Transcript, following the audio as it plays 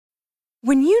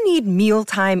When you need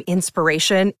mealtime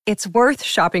inspiration, it's worth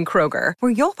shopping Kroger,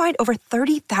 where you'll find over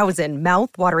 30,000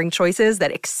 mouth-watering choices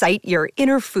that excite your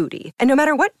inner foodie. And no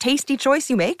matter what tasty choice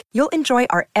you make, you'll enjoy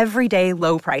our everyday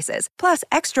low prices, plus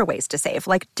extra ways to save,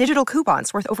 like digital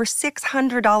coupons worth over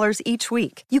 $600 each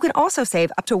week. You can also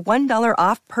save up to $1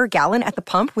 off per gallon at the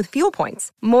pump with fuel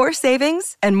points. More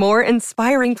savings and more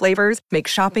inspiring flavors make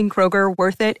shopping Kroger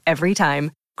worth it every time.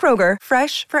 Kroger,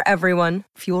 fresh for everyone.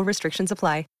 Fuel restrictions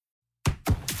apply.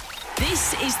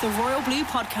 This is the Royal Blue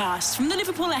Podcast from the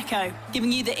Liverpool Echo,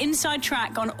 giving you the inside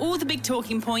track on all the big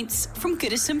talking points from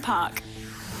Goodison Park.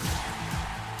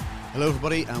 Hello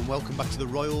everybody and welcome back to the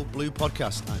Royal Blue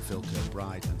Podcast. I'm Phil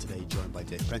Kirkbride and today joined by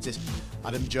Dave Prentice,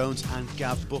 Adam Jones and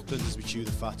Gav Buckland as we chew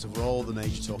the fat over all the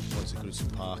major talking points at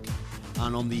Goodison Park.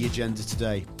 And on the agenda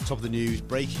today, top of the news,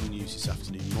 breaking news this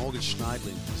afternoon, Morgan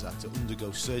Schneiderlin has had to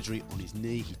undergo surgery on his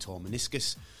knee. He tore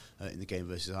meniscus in the game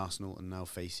versus Arsenal and now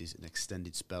faces an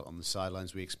extended spell on the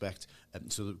sidelines, we expect.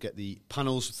 So we'll get the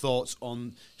panel's thoughts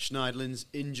on Schneiderlin's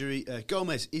injury.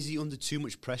 Gomez, is he under too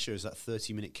much pressure as that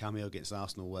 30-minute cameo against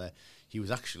Arsenal where he was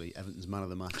actually Everton's man of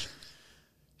the match?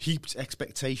 Heaped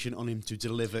expectation on him to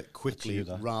deliver quickly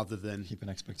rather than keep an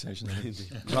expectation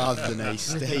rather than a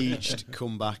staged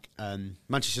comeback.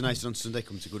 Manchester United on Sunday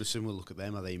come to Goodison. We'll look at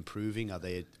them. Are they improving? Are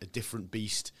they a different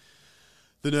beast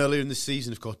than earlier in the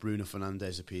season? Of course, Bruno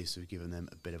Fernandes appears to have given them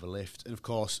a bit of a lift. And of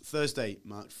course, Thursday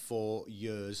marked 4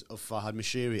 years of Farhad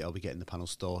Moshiri. I'll be getting the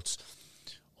panel's thoughts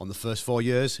on the first 4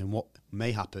 years and what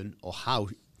may happen or how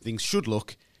things should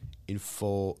look in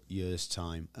 4 years'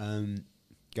 time.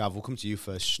 Gav, we'll come to you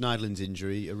first. Schneiderlin's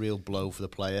injury, a real blow for the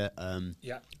player.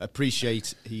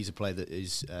 Appreciate he's a player that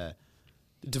is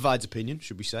divides opinion,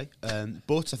 should we say.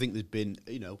 But I think there's been,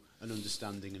 an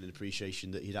understanding and an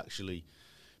appreciation that he'd actually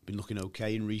been looking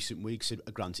okay in recent weeks.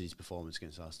 Granted, his performance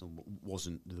against Arsenal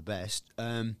wasn't the best.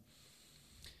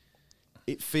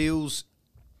 It feels...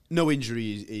 No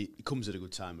injury, it comes at a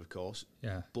good time, of course.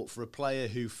 Yeah. But for a player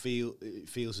who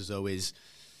feels as though is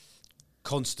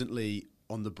constantly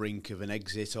on the brink of an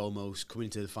exit, almost coming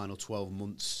into the final 12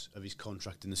 months of his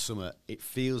contract in the summer, it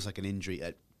feels like an injury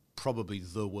at probably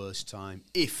the worst time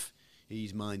if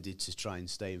he's minded to try and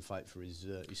stay and fight for his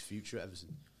future at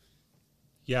Everton.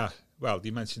 Yeah, well,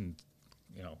 you mentioned,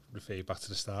 refer you back to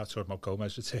the start, talking about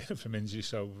Gomez returning from injury,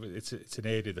 so it's an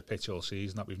area of the pitch all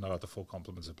season that we've not had the full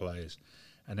complement of players,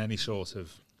 and any sort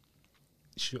of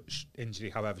injury,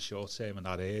 however short-term in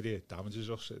that area, damages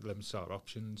us, it limits our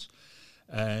options.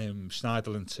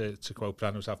 Schneiderlin, to quote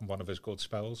Brennan, was having one of his good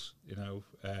spells,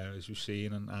 as we've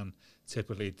seen, and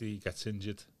typically he gets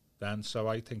injured then. So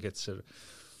I think it's a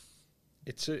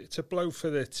blow for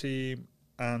the team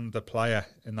and the player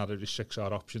in that it restricts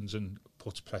our options and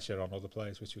puts pressure on other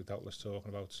players, which we're doubtless talking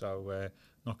about. So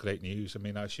not great news. I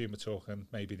mean, I assume we're talking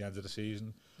maybe the end of the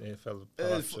season.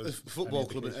 Football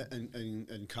club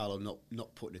and Carlo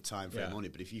not putting a time frame on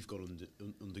it, but if you've got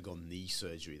undergone knee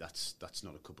surgery, that's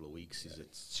not a couple of weeks, is it?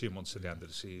 It's 2 months to the end of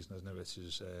the season, isn't it? Which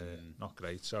is not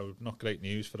great. So not great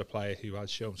news for a player who has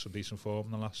shown some decent form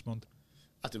in the last month.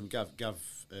 Adam, Gav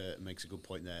makes a good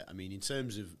point there. I mean, in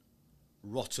terms of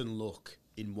rotten luck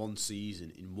in one season,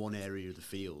 in one area of the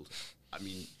field, I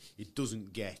mean, it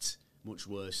doesn't get much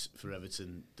worse for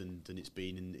Everton than it's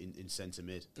been in centre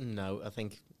mid. No, I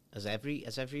think as every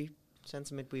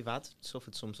centre mid we've had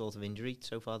suffered some sort of injury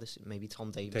so far. This maybe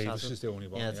Tom Davis hasn't. Is the only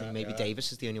one. Yeah, I think maybe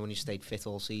Davis is the only one who stayed fit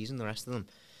all season. The rest of them.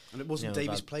 And it wasn't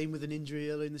Davis playing with an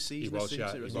injury early in the season. He was,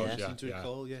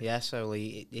 recall. Yeah, so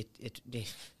I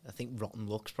think rotten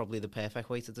luck's probably the perfect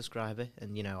way to describe it.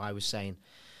 And I was saying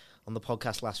on the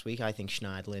podcast last week, I think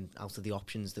Schneiderlin, out of the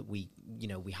options that we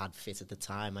had fit at the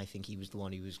time, I think he was the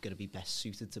one who was going to be best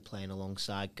suited to playing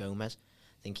alongside Gomez.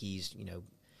 I think he's,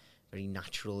 very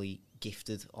naturally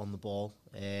gifted on the ball,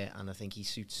 and I think he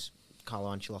suits Carlo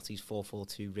Ancelotti's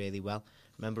 4-4-2 really well.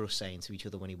 Remember us saying to each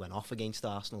other when he went off against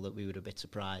Arsenal that we were a bit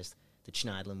surprised that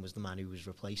Schneiderlin was the man who was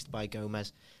replaced by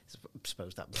Gomez. I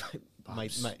suppose that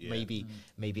maybe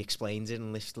explains it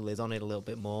and lifts the lid on it a little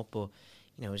bit more, but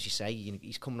as you say,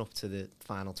 he's coming up to the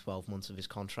final 12 months of his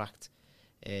contract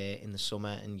in the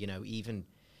summer, and even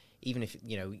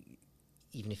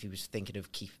if he was thinking of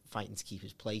fighting to keep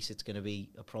his place, it's going to be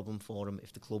a problem for him.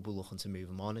 If the club were looking to move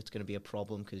him on, it's going to be a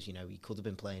problem because he could have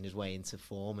been playing his way into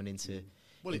form and into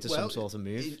some sort of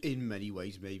move. In many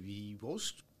ways, maybe he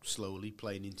was slowly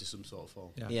playing into some sort of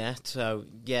form.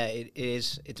 It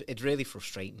is. It's really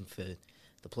frustrating for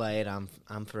the player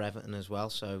and for Everton as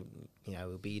well. So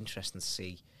it'll be interesting to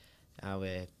see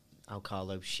how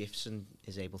Carlo shifts and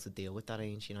is able to deal with that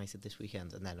against United this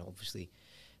weekend, and then obviously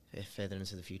further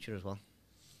into the future as well.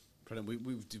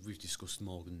 We've discussed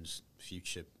Morgan's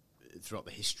future throughout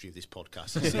the history of this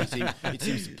podcast. It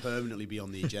seems to permanently be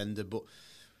on the agenda. But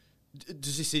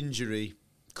does this injury,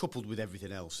 coupled with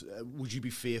everything else, would you be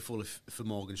fearful for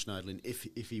Morgan Schneiderlin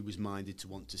if he was minded to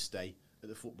want to stay at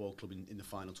the football club in the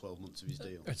final 12 months of his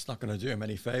deal? It's not going to do him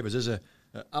any favours, is it?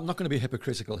 I'm not going to be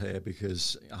hypocritical here,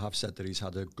 because I have said that he's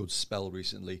had a good spell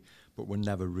recently, but we're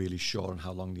never really sure on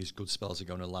how long these good spells are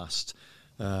going to last.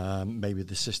 Maybe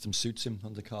the system suits him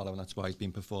under Carlo, and that's why he's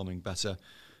been performing better.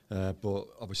 But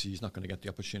obviously he's not going to get the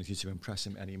opportunity to impress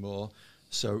him anymore.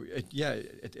 So,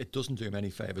 it doesn't do him any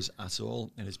favours at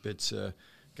all in his bid to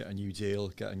get a new deal,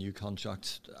 get a new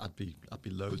contract. I'd be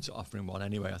loath to offer him one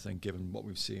anyway, I think, given what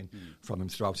we've seen from him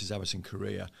throughout his Everton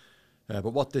career.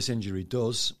 But what this injury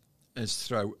does is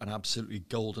throw an absolutely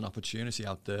golden opportunity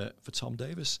out there for Tom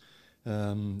Davies.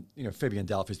 Fabian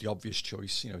Delph is the obvious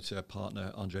choice, to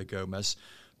partner Andre Gomez.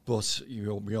 But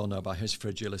we all know about his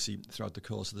fragility throughout the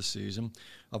course of the season.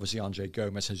 Obviously, Andre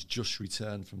Gomez has just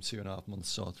returned from 2.5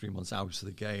 months or 3 months out of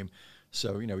the game.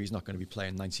 So, he's not going to be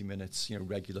playing 90 minutes,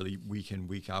 regularly, week in,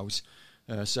 week out.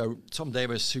 So, Tom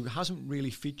Davies, who hasn't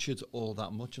really featured all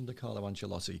that much under Carlo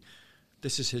Ancelotti,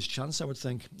 this is his chance, I would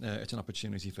think. It's an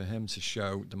opportunity for him to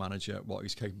show the manager what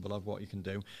he's capable of, what he can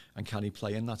do, and can he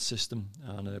play in that system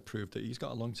and prove that he's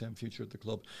got a long-term future at the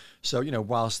club. So,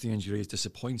 whilst the injury is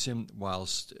disappointing,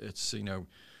 whilst it's,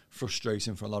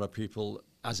 frustrating for a lot of people,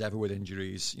 as ever with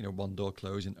injuries, one door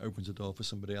closing opens a door for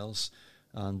somebody else.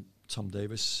 And Tom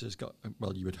Davies has got,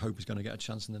 you would hope he's going to get a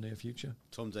chance in the near future.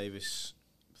 Tom Davies,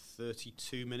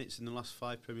 32 minutes in the last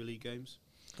 5 Premier League games.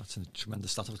 That's a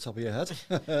tremendous stat off the top of your head.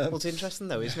 Well, it's interesting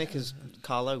though, isn't it? Because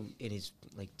Carlo, in his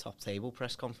top table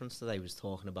press conference today, was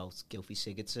talking about Gylfi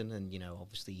Sigurdsson, and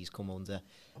obviously he's come under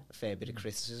a fair bit of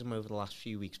criticism over the last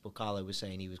few weeks. But Carlo was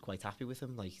saying he was quite happy with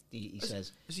him. He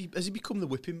says, has he become the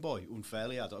whipping boy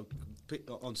unfairly? On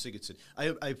Sigurdsson,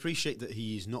 I appreciate that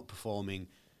he is not performing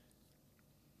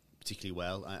particularly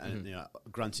well, and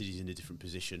granted he's in a different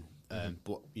position,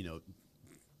 but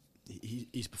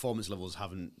his performance levels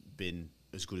haven't been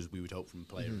as good as we would hope from a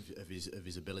player of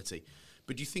his ability.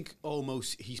 But do you think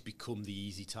almost he's become the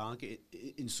easy target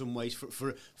in some ways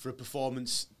for a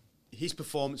performance? His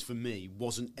performance for me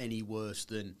wasn't any worse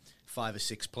than 5 or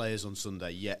 6 players on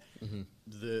Sunday, yet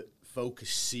the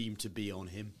focus seemed to be on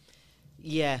him.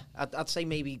 Yeah, I'd say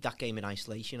maybe that game in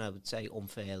isolation, I would say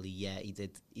unfairly, he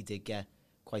did get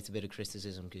quite a bit of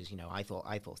criticism, because I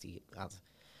thought he had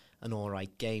an all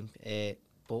right game,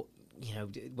 but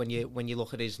when you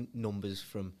look at his numbers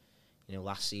from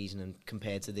last season and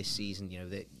compared to this season,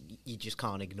 that you just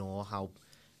can't ignore how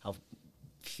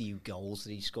few goals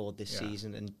that he scored this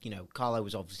season. And Carlo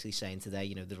was obviously saying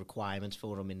today, the requirements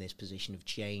for him in this position have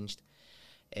changed,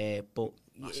 but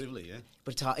massively, yeah.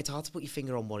 But it's hard to put your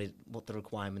finger on what the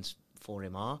requirements for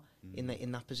him are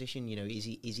in that position.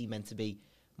 Is he meant to be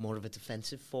more of a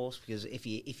defensive force? Because if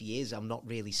he is, I'm not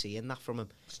really seeing that from him.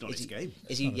 It's not his game.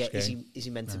 Is he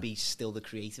meant to be still the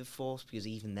creative force? Because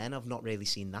even then, I've not really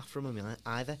seen that from him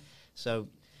either. So,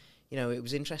 it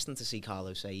was interesting to see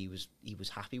Carlo say he was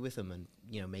happy with him, and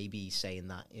maybe he's saying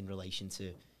that in relation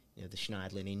to the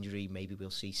Schneiderlin injury. Maybe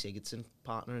we'll see Sigurdsson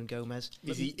partnering Gomez.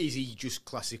 Is he just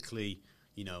classically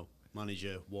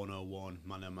manager 101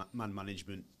 man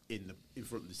management in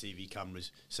front of the TV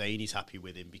cameras, saying he's happy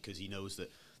with him because he knows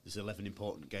that there's 11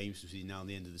 important games between now and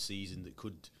the end of the season that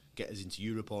could get us into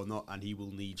Europe or not, and he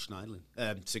will need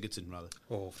Sigurdsson rather.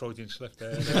 Oh, Freudian slip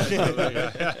there.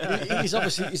 He's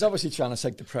obviously trying to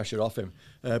take the pressure off him.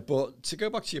 But to go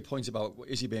back to your point about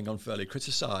is he being unfairly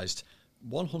criticised,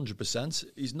 100%.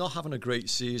 He's not having a great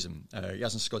season. He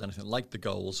hasn't scored anything like the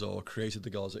goals or created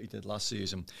the goals that he did last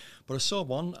season. But I saw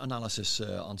one analysis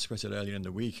on Twitter earlier in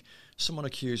the week, someone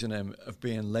accusing him of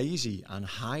being lazy and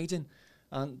hiding.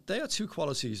 And they are two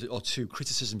qualities or two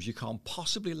criticisms you can't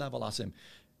possibly level at him.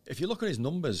 If you look at his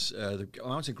numbers, the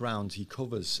amount of ground he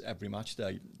covers every match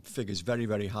day figures very,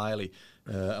 very highly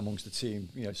amongst the team.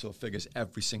 Sort of figures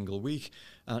every single week.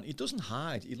 And he doesn't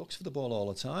hide. He looks for the ball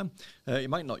all the time. He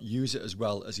might not use it as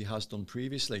well as he has done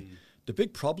previously. The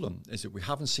big problem is that we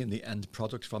haven't seen the end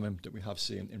product from him that we have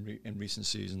seen in recent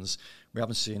seasons. We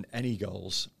haven't seen any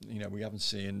goals. We haven't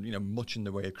seen much in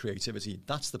the way of creativity.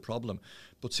 That's the problem.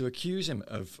 But to accuse him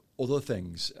of other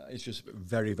things is just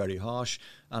very, very harsh.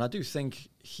 And I do think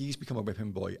he's become a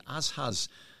whipping boy, as has,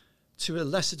 to a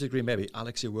lesser degree, maybe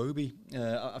Alex Iwobi.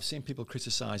 I've seen people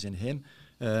criticising him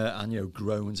and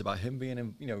groans about him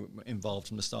being involved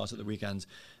from the start of the weekend.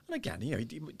 And again, he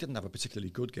didn't have a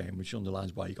particularly good game, which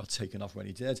underlines why he got taken off when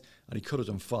he did. And he could have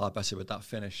done far better with that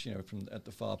finish, from at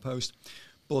the far post.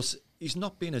 but he's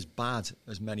not been as bad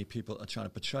as many people are trying to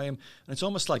portray him. And it's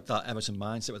almost like that Everton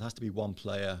mindset where it has to be one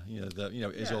player, that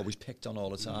is always picked on all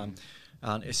the time.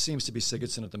 And it seems to be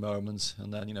Sigurdsson at the moment,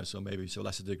 and then, so maybe to a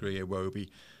lesser degree, Iwobi.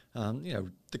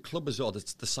 The club as well,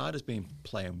 the side has been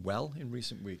playing well in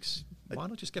recent weeks. Why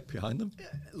not just get behind them?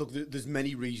 Look, there's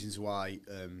many reasons why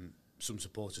some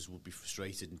supporters would be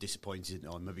frustrated and disappointed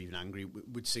or maybe even angry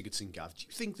with Sigurdsson, Gav. Do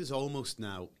you think there's almost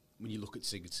now, when you look at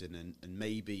Sigurdsson and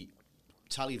maybe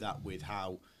tally that with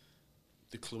how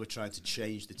the club are trying to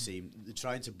change the team, they're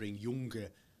trying to bring younger,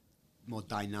 more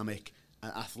dynamic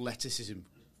athleticism,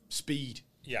 speed.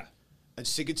 Yeah. And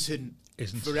Sigurdsson,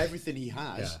 for everything he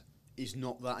has, is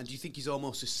not that. And do you think he's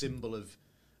almost a symbol of,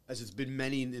 as there's been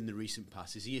many in the recent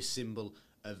past, is he a symbol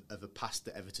of a past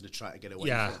that Everton are trying to get away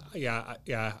from?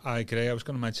 Yeah, I agree. I was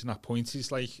going to mention that point.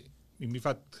 He's like, we've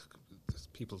had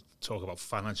people talk about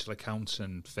financial accounts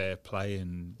and fair play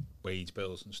and wage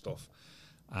bills and stuff.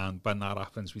 And when that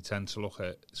happens, we tend to look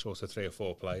at sort of 3 or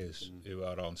 4 players who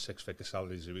are on 6-figure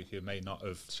salaries who may not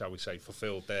have, shall we say,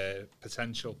 fulfilled their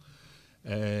potential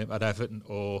at Everton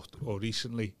or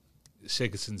recently.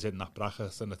 Sigurdsson's in that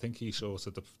bracket, and I think he's sort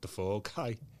of the fall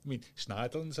guy. I mean,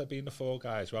 Schneiderlin's been the fall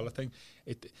guy as well. I think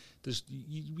there's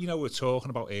we're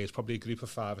talking about here is probably a group of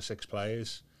 5 or 6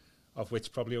 players, of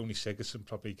which probably only Sigurdsson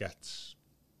probably gets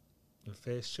the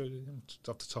first 2.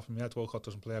 Off the top of my head, Walcott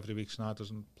doesn't play every week, Schneider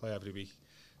doesn't play every week.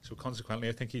 So consequently,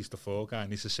 I think he's the fall guy,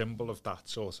 and he's a symbol of that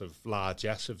sort of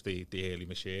largesse of the early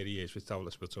Mashiri years, which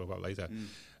we'll talk about later.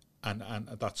 And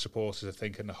that supporters are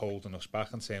thinking they're holding us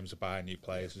back in terms of buying new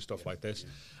players and stuff like this.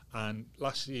 And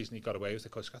last season he got away with it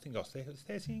because I think he got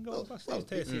 13 goals last year.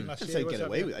 13 last year. Get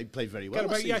away with it. He played very well.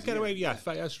 Get away. Yeah,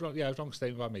 that's wrong. Yeah, wrong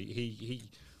statement by me.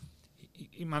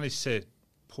 He managed to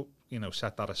put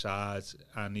set that aside,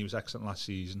 and he was excellent last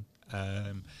season.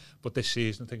 But this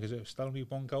season I think is still only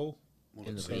 1 goal.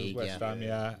 In the league, West Ham,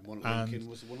 One at Lincoln,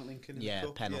 was it one at Lincoln? Yeah,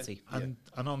 penalty. And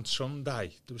on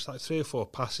Sunday there was like 3 or 4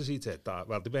 passes he did that.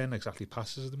 Well, they weren't exactly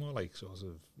passes; they were more like sort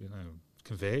of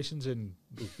conversions in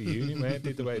rugby union, weren't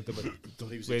they? The way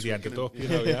they ended up,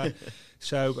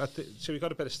 So we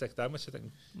got a bit of stick down, which I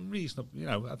think reasonable.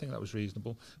 I think that was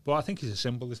reasonable. But I think he's a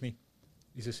symbol, isn't he?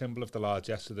 He's a symbol of the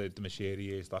largesse of the Mashiri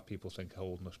years that people think are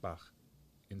holding us back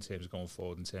in terms of going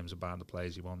forward, in terms of buying the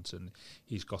players he wants, and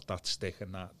he's got that stick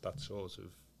and that sort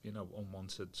of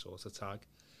unwanted sort of tag.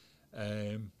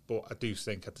 But I do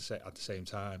think at the same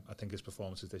time, I think his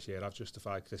performances this year have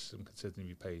justified criticism, considering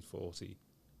we paid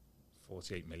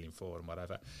 48 million for him,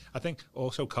 whatever. I think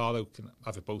also Carlo can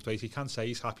have it both ways. He can say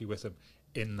he's happy with him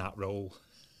in that role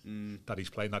that he's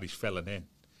playing, that he's filling in.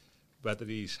 Whether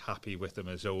he's happy with him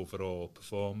as overall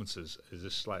performances is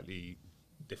a slightly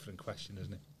different question,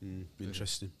 isn't it?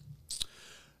 Interesting.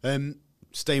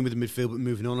 Staying with the midfield, but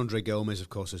moving on, Andre Gomez, of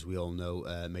course, as we all know,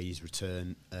 made his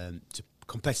return to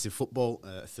competitive football,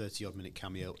 a 30-odd minute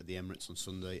cameo at the Emirates on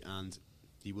Sunday, and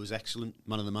he was excellent,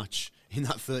 man of the match in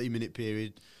that 30-minute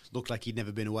period. Looked like he'd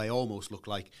never been away, almost looked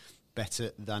like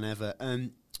better than ever.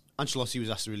 Ancelotti was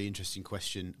asked a really interesting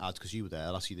question, Ad, because you were there.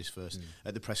 I'll ask you this first.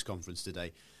 At the press conference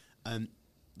today,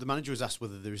 the manager was asked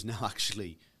whether there is now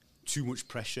actually too much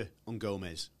pressure on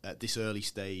Gomez at this early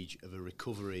stage of a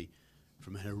recovery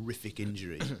from a horrific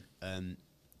injury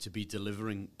to be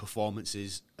delivering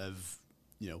performances of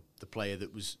the player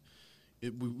that was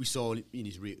we saw in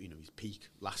his his peak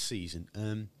last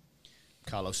season.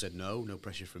 Carlo said no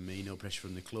pressure from me, no pressure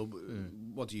from the club.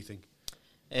 What do you think?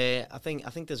 I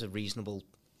think there's a reasonable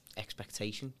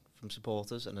expectation from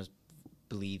supporters, and I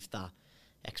believe that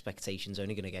expectation's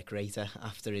only going to get greater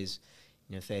after his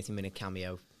 30-minute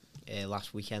cameo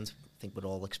last weekend. I think we're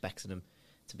all expecting him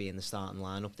to be in the starting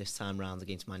lineup this time round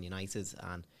against Man United,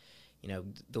 and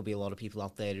there'll be a lot of people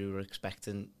out there who are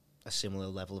expecting a similar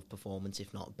level of performance,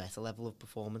 if not a better level of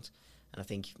performance. And I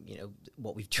think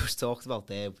what we've just talked about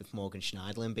there with Morgan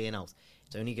Schneiderlin being out,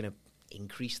 it's only going to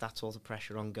increase that sort of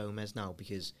pressure on Gomez now,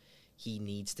 because he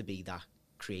needs to be that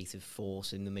creative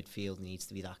force in the midfield. He needs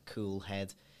to be that cool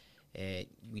head.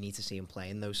 We need to see him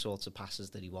playing those sorts of passes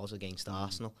that he was against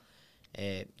Arsenal.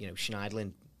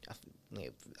 Schneiderlin,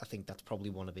 I think that's probably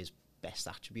one of his best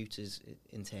attributes is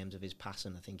in terms of his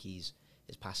passing. I think his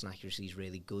passing accuracy is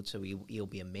really good, so he'll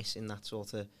be a miss in that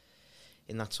sort of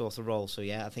role. So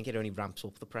yeah, I think it only ramps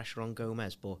up the pressure on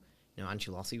Gomez. But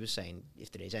Ancelotti was saying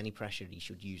if there is any pressure, he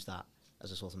should use that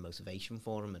as a sort of motivation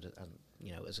for him, and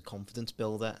as a confidence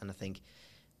builder. And I think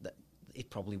that it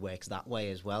probably works that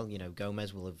way as well.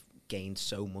 Gomez will have gained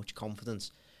so much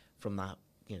confidence from that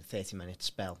 30-minute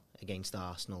spell against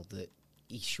Arsenal that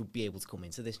he should be able to come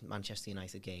into this Manchester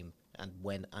United game, and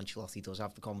when Ancelotti does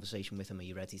have the conversation with him, are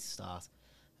you ready to start?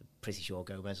 I'm pretty sure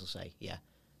Gomez will say, yeah,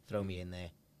 throw me in there,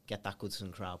 get that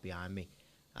Goodison crowd behind me,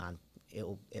 and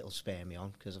it'll spur me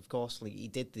on. Because of course, like, he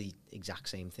did the exact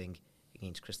same thing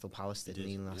against Crystal Palace, didn't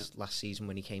he, last season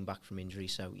when he came back from injury.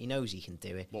 So he knows he can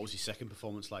do it. What was his second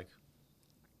performance like?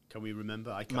 Can we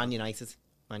remember? I can't. Man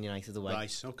United away.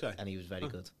 Right, okay. And he was very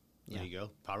good. Yeah. There you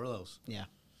go. Parallels. Yeah.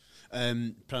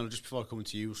 Prano, just before I come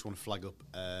to you, I just want to flag up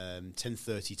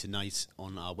 10:30 tonight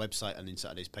on our website and in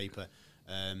Saturday's paper.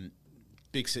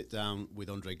 Big sit down with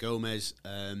Andre Gomez,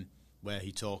 where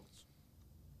he talked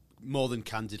more than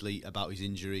candidly about his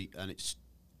injury, and it's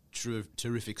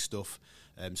terrific stuff.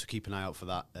 So keep an eye out for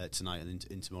that tonight and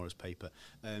in tomorrow's paper.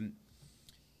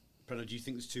 Prano, do you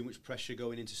think there's too much pressure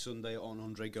going into Sunday on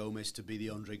Andre Gomez to be the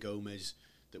Andre Gomez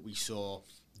that we saw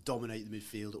dominate the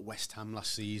midfield at West Ham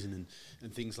last season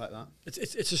and things like that?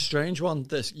 It's a strange one.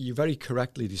 You very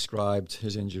correctly described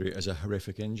his injury as a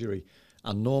horrific injury,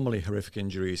 and normally horrific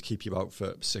injuries keep you out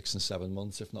for 6 and 7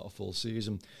 months, if not a full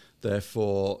season.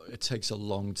 Therefore, it takes a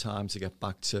long time to get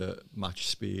back to match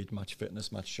speed, match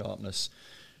fitness, match sharpness.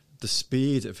 The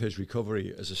speed of his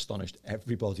recovery has astonished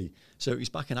everybody. So he's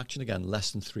back in action again less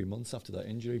than 3 months after that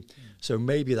injury. So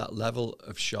maybe that level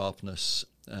of sharpness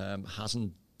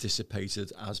hasn't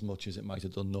dissipated as much as it might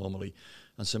have done normally.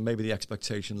 And so maybe the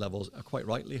expectation levels are quite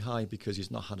rightly high because he's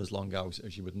not had as long out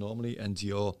as you would normally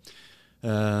endure.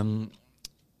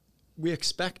 We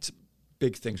expect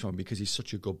big things from him because he's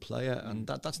such a good player, and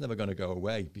that's never going to go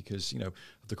away because, of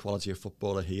the quality of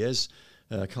footballer he is.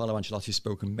 Carlo Ancelotti has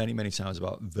spoken many, many times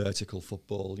about vertical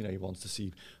football. He wants to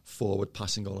see forward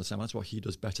passing all the time. That's what he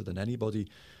does better than anybody.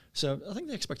 So I think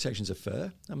the expectations are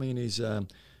fair. I mean, he's a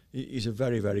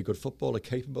very, very good footballer,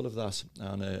 capable of that,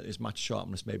 and his match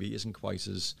sharpness maybe isn't quite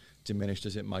as diminished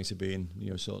as it might have been,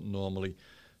 sort of normally.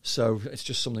 So it's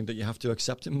just something that you have to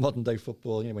accept in modern day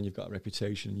football, when you've got a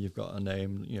reputation, you've got a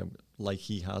name, like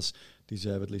he has,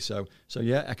 deservedly so. So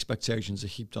yeah, expectations are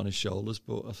heaped on his shoulders,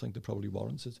 but I think they're probably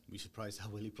warranted. Were you surprised how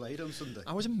well he played on Sunday?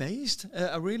 I was amazed.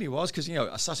 I really was, because,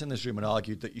 I sat in this room and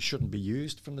argued that he shouldn't be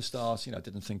used from the start. I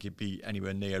didn't think he'd be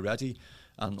anywhere near ready.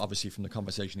 And obviously from the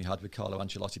conversation he had with Carlo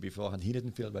Ancelotti beforehand, he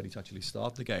didn't feel ready to actually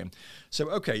start the game. So,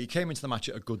 okay, he came into the match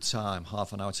at a good time.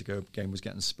 Half an hour to go, game was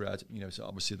getting spread. So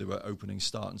obviously there were openings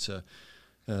starting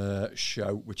to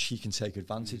show, which he can take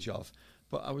advantage of.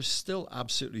 But I was still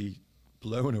absolutely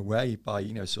blown away by,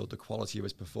 sort of the quality of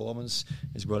his performance,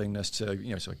 his willingness to,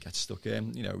 sort of get stuck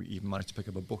in, he even managed to pick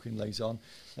up a booking late on.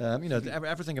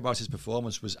 Everything about his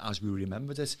performance was as we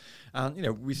remembered it. And,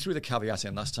 we threw the caveat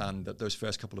in last time that those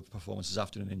first couple of performances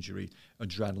after an injury,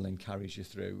 adrenaline carries you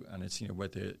through, and it's,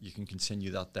 whether you can continue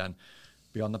that then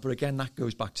beyond that. But again, that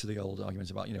goes back to the old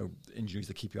argument about, injuries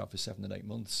that keep you out for 7 and 8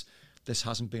 months. This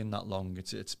hasn't been that long.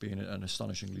 It's been an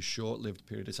astonishingly short-lived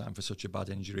period of time for such a bad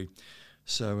injury.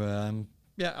 So,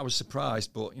 yeah, I was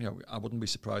surprised, but, I wouldn't be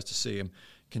surprised to see him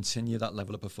continue that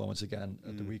level of performance again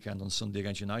at the weekend on Sunday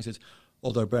against United.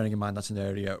 Although, bearing in mind, that's an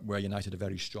area where United are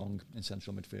very strong in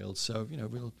central midfield. So,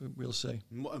 we'll see.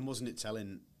 And wasn't it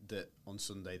telling that on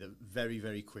Sunday that very,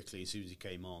 very quickly, as soon as he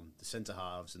came on, the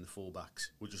centre-halves and the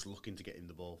full-backs were just looking to get him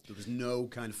the ball. There was no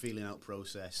kind of feeling-out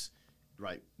process.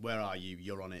 Right, where are you?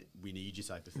 You're on it. We need you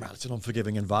type of thing. Well, it's an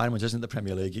unforgiving environment, isn't it, the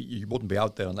Premier League? You wouldn't be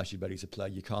out there unless you're ready to play.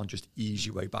 You can't just ease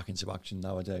your way back into action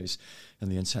nowadays in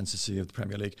the intensity of the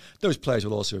Premier League. Those players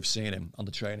will also have seen him on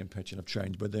the training pitch and have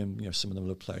trained with him. Some of them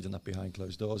will have played in that behind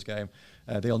closed doors game.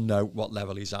 They'll know what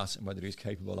level he's at and whether he's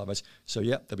capable of it. So,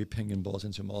 yeah, they'll be pinging balls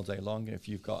into him all day long. And if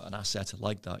you've got an asset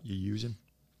like that, you use him.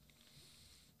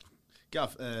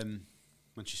 Gav,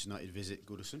 Manchester United visit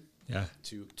Goodison. Yeah.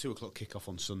 2 o'clock kickoff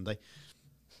on Sunday.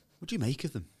 What do you make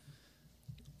of them?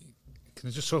 Can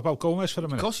I just talk about Gomez for a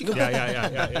minute? Of course you can.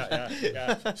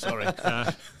 Yeah. Sorry.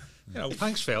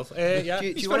 Thanks, Phil.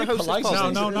 Do you want to host polite.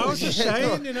 No, I was just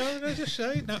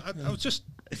saying, I was just...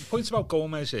 The point about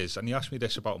Gomez is, and you asked me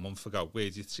this about a month ago, where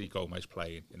did you see Gomez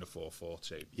playing in a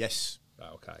 4-4-2? Yes.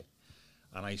 Okay.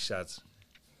 And I said,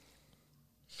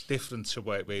 it's different to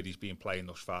where he's been playing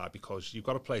thus far, because you've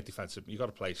got to play defensive, you've got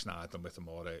to play Schneiderlin with him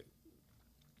or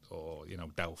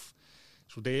Delph.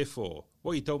 So therefore,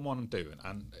 what you don't want him doing,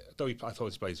 and though I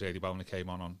thought he played really well when he came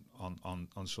on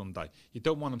Sunday, you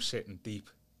don't want him sitting deep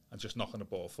and just knocking the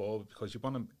ball forward, because you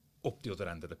want him up the other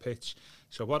end of the pitch.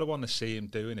 So what I want to see him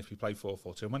doing if we play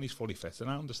 4-4-2, and when he's fully fit, and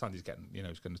I understand he's getting,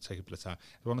 he's going to take a bit of time,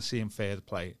 I want to see him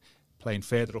playing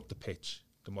further up the pitch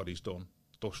than what he's done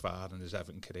thus far in his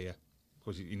Everton career,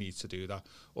 because he needs to do that.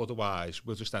 Otherwise,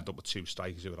 we'll just end up with 2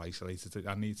 strikers who are isolated.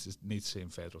 I need to see him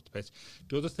further up the pitch.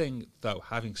 The other thing, though,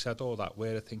 having said all that,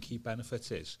 where I think he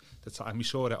benefits is, and we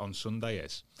saw it on Sunday,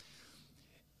 is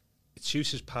it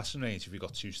suits his passing range if you've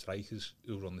got 2 strikers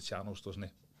who run the channels, doesn't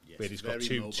it? where he's got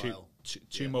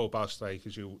two mobile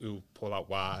strikers who pull out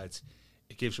wide.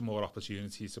 It gives him more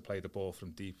opportunities to play the ball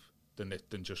from deep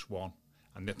than just one.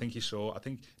 And I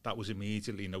think that was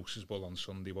immediately noticeable on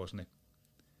Sunday, wasn't it?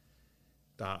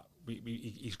 That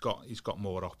he's got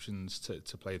more options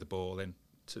to play the ball in,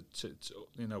 to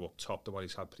up top than what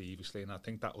he's had previously, and I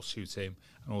think that will suit him,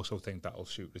 and also think that will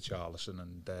suit Richarlison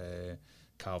and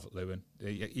Calvert-Lewin.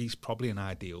 He's probably an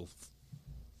ideal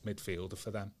midfielder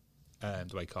for them,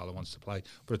 the way Carlo wants to play.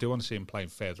 But I do want to see him playing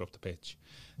further up the pitch.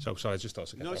 So I just thought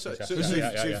to get So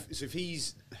if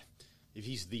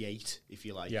he's the 8, if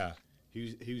you like,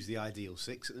 who's the ideal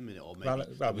 6 at the minute, or maybe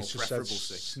well it's just preferable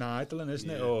 6? Schneiderlin, isn't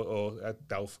it, or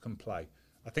Delph can play.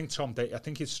 I think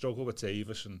he'd struggle with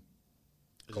Davis and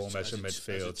Gomez in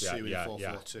midfield.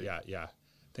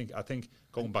 I think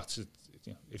going back to,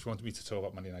 if you wanted me to talk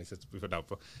about Man United, we've had out.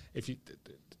 But if you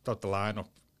got the lineup,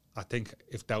 I think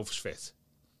if Delph's fit,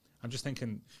 I'm just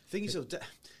thinking. Thing is,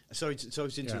 sorry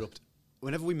to interrupt.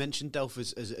 Whenever we mention Delph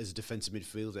as a defensive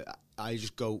midfielder, I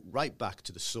just go right back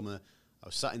to the summer. I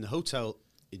was sat in the hotel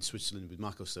in Switzerland with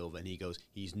Marco Silva, and he goes,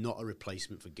 "He's not a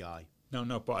replacement for Guy." No,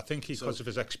 but I think because of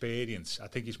his experience, I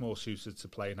think he's more suited to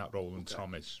playing that role than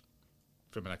Tom is,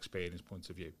 from an experience point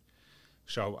of view.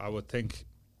 So I would think,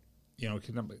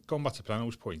 going back to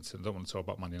Plano's point, and I don't want to talk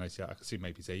about Man United, I could see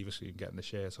maybe Davis even getting the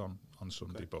shirt on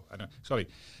Sunday. Okay. But sorry,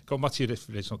 going back to your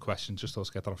original question, just to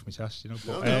get that off my chest,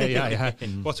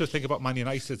 What do you think about Man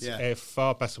United?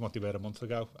 Far better than what they were a month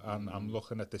ago, and I'm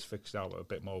looking at this fixture now with a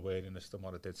bit more wariness than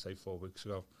what I did, say, 4 weeks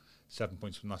ago. 7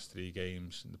 points from the last 3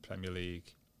 games in the Premier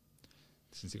League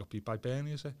since they got beat by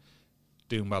Burnley, is it?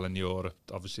 Doing well in Europe.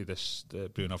 Obviously,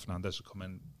 Bruno Fernandes has come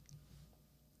in,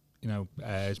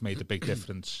 has made a big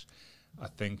difference. I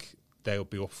think they'll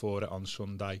be up for it on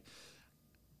Sunday,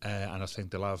 and I think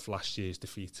they'll have last year's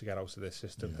defeat to get out of this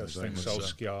system, because I think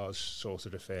Solskjaer's sort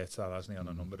of referred to that, hasn't he, on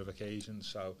a number of occasions.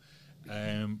 So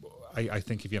I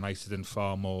think if United in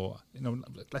far more,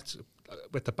 let's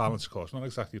with the balance, of course, not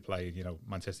exactly playing,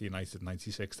 Manchester United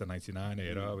 96 to 99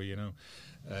 era, are we,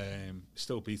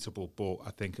 still beatable, but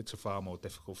I think it's a far more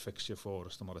difficult fixture for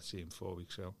us than what I'd seen 4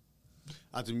 weeks ago.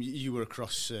 Adam, you were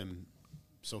across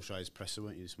Solskjaer's presser,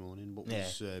 weren't you, this morning? What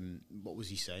was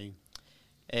he saying?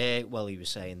 Well, he was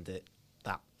saying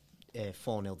that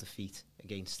 4-0 defeat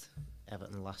against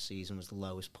Everton last season was the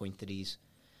lowest point that he's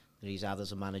had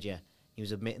as a manager. He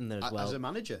was admitting that as well. As a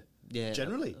manager? Yeah.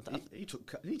 Generally? He took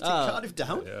Cardiff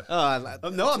down? Yeah.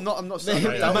 No, I'm not saying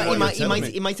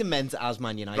he might have meant as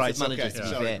Man United manager, to be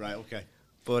fair. Right, okay.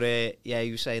 But,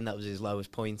 he was saying that was his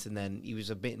lowest point, and then he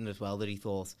was admitting as well that he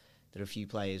thought that a few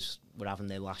players were having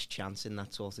their last chance in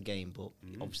that sort of game, but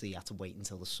obviously he had to wait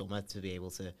until the summer to be able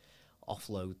to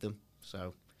offload them.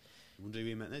 So, I wonder who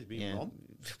he meant there. Rom?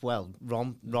 Well,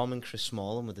 Rom and Chris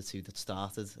Smalling were the 2 that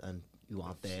started and who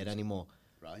aren't there anymore.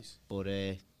 Right. But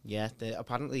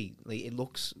apparently, it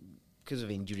looks, because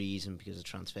of injuries and because of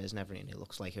transfers and everything, it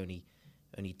looks like only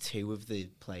 2 of the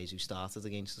players who started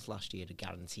against us last year are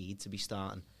guaranteed to be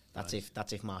starting. That's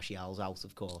if Martial's out,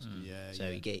 of course.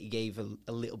 He gave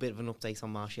a little bit of an update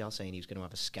on Martial, saying he was going to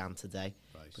have a scan today,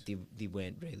 but they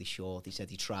weren't really sure. They said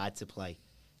he tried to play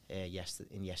in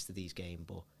yesterday's game,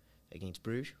 but against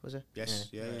Bruges, was it? Yes,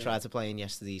 Tried to play in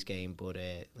yesterday's game, but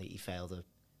he failed a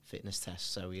fitness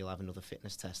test, so he'll have another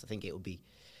fitness test. I think it will be,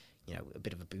 a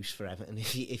bit of a boost for Everton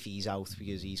if he's out,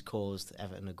 because he's caused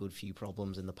Everton a good few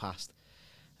problems in the past.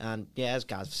 And as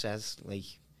Gav says,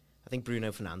 I think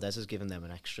Bruno Fernandes has given them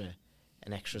an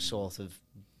extra sort of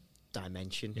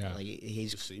dimension. Yeah.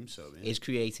 It seems so. Yeah. His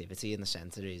creativity in the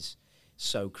centre is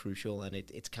so crucial, and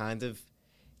it's kind of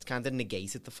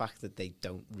negated the fact that they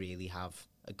don't really have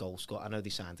a goal scorer. I know they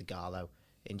signed Gallo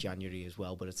in January as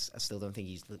well, but I still don't think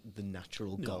he's the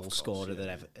natural goal scorer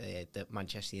that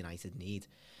Manchester United need.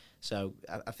 So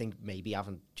I think maybe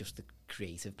having just the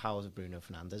creative powers of Bruno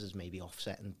Fernandes is maybe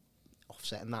offsetting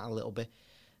that a little bit.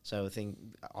 So I think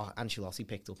Ancelotti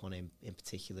picked up on him in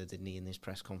particular, didn't he, in this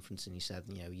press conference, and he said,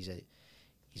 he's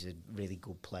a really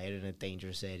good player in a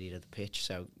dangerous area of the pitch.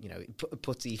 So it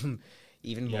puts even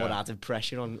more added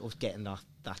pressure on us getting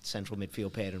that central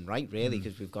midfield pairing right, really,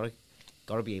 because we've got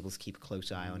to be able to keep a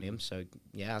close eye on him. So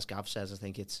as Gav says, I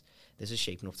think this is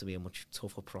shaping up to be a much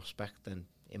tougher prospect than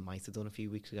it might have done a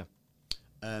few weeks ago.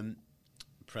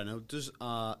 Preno, does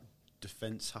our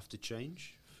defence have to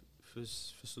change for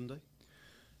Sunday?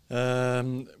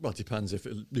 Well, it depends if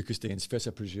Lucas Digne's fit,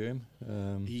 I presume.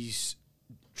 He's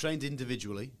trained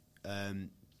individually,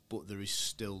 but there is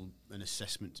still an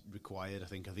assessment required. I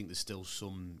think there's still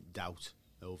some doubt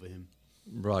over him.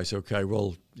 Right, okay.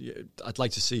 Well, I'd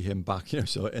like to see him back,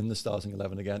 so in the starting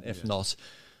 11 again. If not,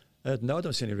 No, I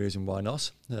don't see any reason why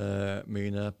not.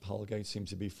 Mina, Holgate seem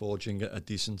to be forging a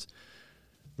decent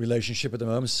relationship at the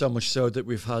moment, so much so that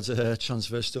we've had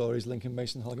transfer stories linking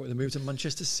Mason Holgate with a move to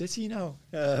Manchester City now,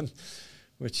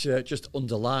 which just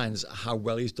underlines how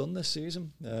well he's done this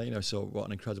season. So what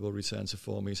an incredible return to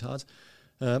form he's had.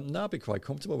 I'd be quite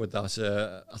comfortable with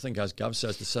that. I think, as Gav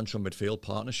says, the central midfield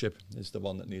partnership is the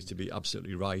one that needs to be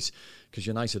absolutely right, because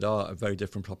United are a very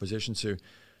different proposition to...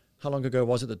 How long ago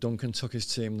was it that Duncan took his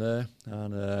team there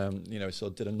and,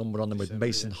 did a number on them with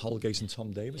Mason Holgate and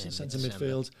Tom Davis in centre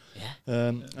midfield?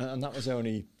 Yeah. And that was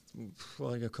only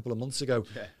a couple of months ago.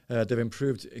 Yeah. They've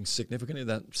improved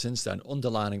significantly since then,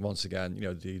 underlining once again,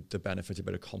 the benefit a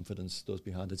bit of confidence does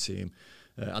behind the team.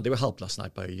 And they were helped last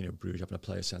night by, Bruges having a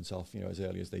player sent off, as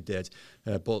early as they did.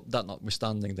 But that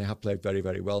notwithstanding, they have played very,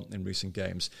 very well in recent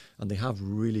games. And they have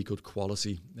really good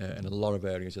quality in a lot of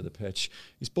areas of the pitch.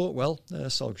 He's bought well,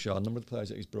 Solskjaer. A number of the players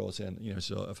that he's brought in,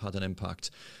 have had an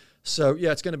impact. So,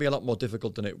 it's going to be a lot more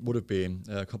difficult than it would have been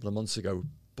a couple of months ago.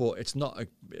 But it's not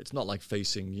like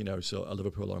facing, a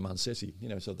Liverpool or a Man City.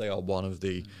 So they are one of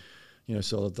the...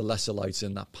 sort of the lesser lights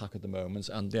in that pack at the moment,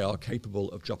 and they are capable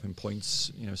of dropping points,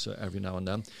 so every now and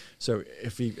then. So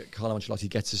if Carlo Ancelotti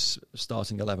gets his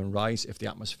starting 11 right, if the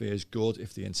atmosphere is good,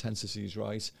 if the intensity is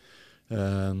right,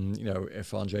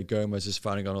 if Andre Gomez is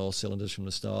firing on all cylinders from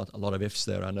the start, a lot of ifs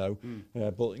there, I know,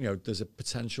 but there's a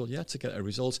potential, to get a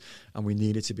result, and we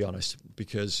need it, to be honest,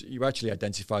 because you actually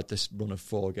identified this run of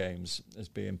 4 games as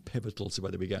being pivotal to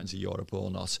whether we get into Europe or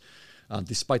not. And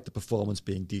despite the performance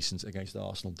being decent against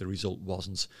Arsenal, the result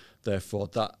wasn't. Therefore,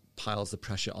 that piles the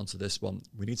pressure onto this one.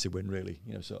 We need to win, really.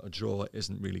 So a draw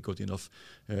isn't really good enough.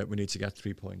 We need to get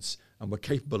 3 points. And we're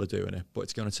capable of doing it, but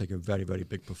it's going to take a very, very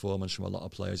big performance from a lot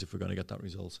of players if we're going to get that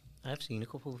result. I've seen a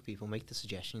couple of people make the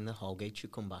suggestion that Holgate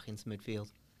should come back into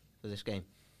midfield for this game.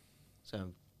 So...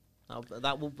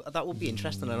 That will be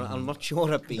interesting. I'm not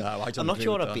sure I'd be. No, I'm not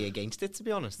sure I'd be against it, to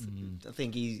be honest. I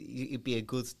think he'd be a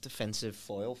good defensive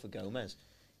foil for Gomez.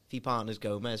 If he partners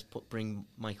Gomez, bring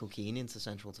Michael Keane into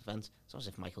central defence. It's not as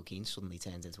if Michael Keane suddenly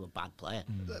turns into a bad player.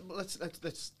 Let's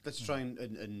try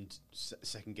and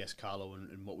second guess Carlo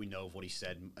and what we know of what he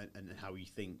said and how he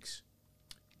thinks.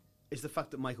 Is the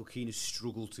fact that Michael Keane has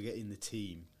struggled to get in the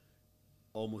team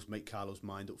almost make Carlo's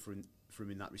mind up for him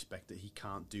in that respect, that he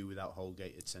can't do without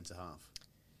Holgate at centre half?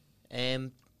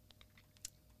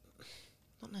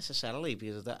 Not necessarily,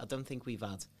 because I don't think we've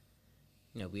had,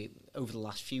 over the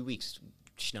last few weeks,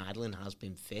 Schneiderlin has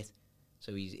been fit,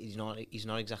 so he's not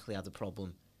exactly had a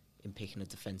problem in picking a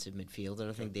defensive midfielder.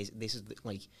 I think this is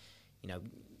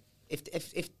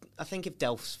if I think if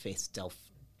Delph's fit,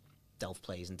 Delph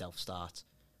plays and Delph starts.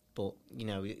 But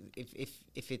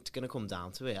if it's going to come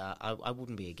down to it, I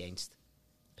wouldn't be against,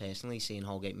 personally, seeing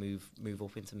Holgate move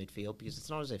up into midfield, because it's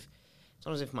not as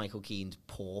if Michael Keane's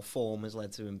poor form has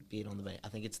led to him being on the bench. I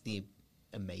think it's the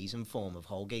amazing form of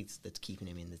Holgate that's keeping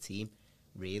him in the team,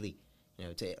 really.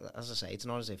 As I say, it's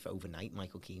not as if overnight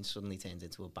Michael Keane suddenly turned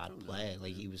into a bad player.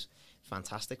 Like, he was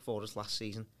fantastic for us last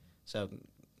season. So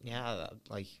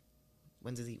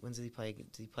when did he play? Did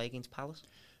he play against Palace?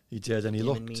 He did, and he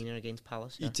looked... Mina against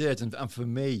Palace, He did, and for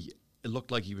me, it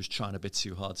looked like he was trying a bit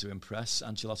too hard to impress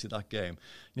Ancelotti that game.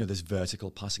 This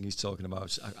vertical passing he's talking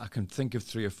about. I can think of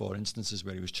 3 or 4 instances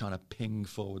where he was trying to ping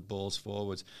balls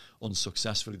forward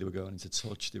unsuccessfully. They were going into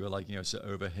touch. They were sort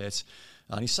of overhit.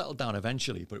 And he settled down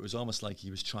eventually, but it was almost like he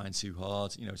was trying too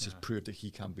hard, to prove that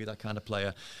he can be that kind of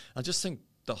player. I just think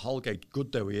that Holgate,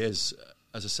 good though he is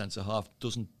as a centre-half,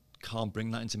 can't bring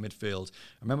that into midfield.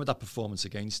 I remember that performance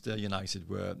against United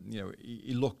where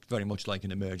he looked very much like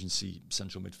an emergency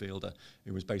central midfielder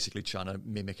who was basically trying to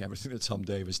mimic everything that Tom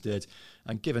Davis did,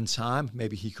 and given time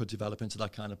maybe he could develop into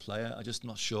that kind of player. I'm just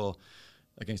not sure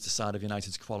against the side of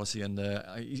United's quality, and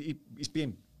he's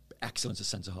being excellent as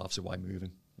centre half, so why move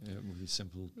him? Really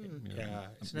simple.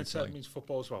 It means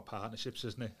football's about partnerships,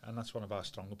 isn't it? And that's one of our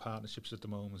stronger partnerships at the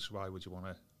moment, so why would you want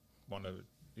to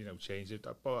change it?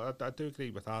 But I do agree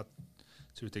with that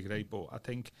to a degree. But I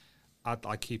think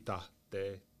I'd keep that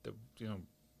there,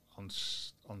 on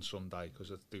Sunday,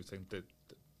 because I do think that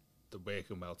they're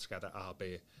working well together.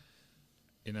 Albeit,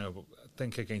 I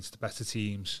think against the better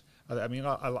teams. I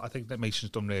think that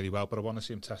Mason's done really well, but I want to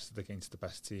see him tested against the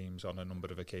best teams on a number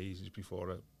of occasions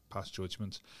before a past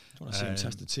judgment. I don't want to see him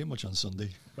tested too much on Sunday.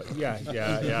 But yeah. But,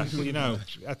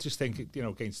 I just think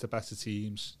against the better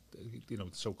teams, the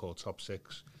so-called top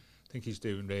 6, I think he's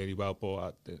doing really well.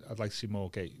 But I'd like to see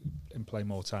Morgate in play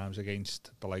more times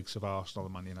against the likes of Arsenal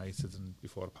and Man United and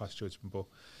before a past judgment. But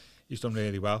He's done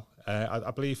really well.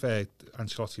 I believe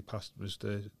Ancelotti was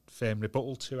the firm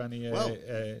rebuttal to any.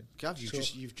 Gav,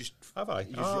 you've just have I?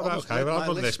 You've Okay. Well, I've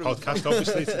done this podcast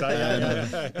obviously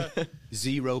today.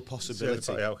 Zero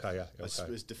possibility. Okay.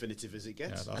 As definitive as it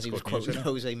gets. As he was quoting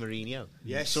Jose Mourinho.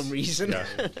 Yes, for some reason. Yeah.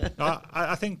 No,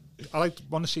 I think I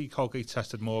want to see Colgate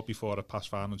tested more before I pass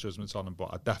final judgments on him, but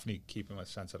I'd definitely keep him at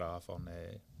centre half on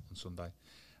Sunday.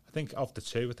 I think of the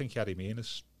two, I think Yerry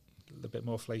Mina's a bit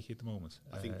more flaky at the moment.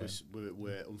 I think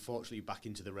we're unfortunately back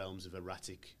into the realms of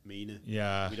erratic Mina.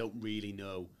 Yeah. We don't really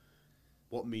know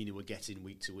what Mina we're getting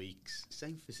week to week.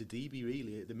 Same for Sidibe,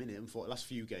 really, at the minute. Last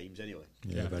few games, anyway.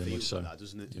 Yeah, very much so. Like that,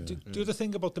 doesn't it? Yeah. Do the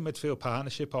thing about the midfield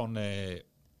partnership on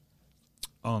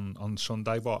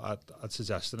Sunday, what I'd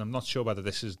suggest, and I'm not sure whether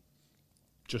this is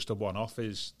just a one-off,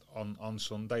 is on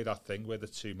Sunday, that thing where the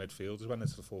two midfielders went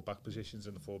into the full-back positions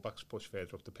and the full-backs push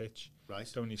further up the pitch. Right.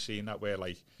 So when you've seen that where,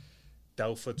 like,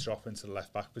 Delph drop into the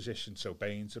left-back position, so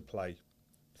Baines would play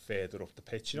further up the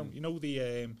pitch. You know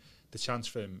the chance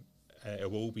from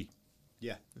Iwobi?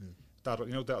 Yeah. That,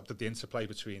 the interplay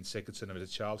between Sigurdsson and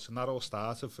Richarlison, that all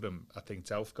started from, I think,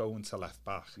 Delph going to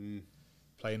left-back,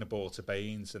 playing the ball to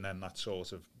Baines, and then that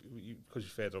sort of, because you're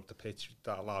further up the pitch,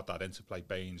 that allowed that interplay,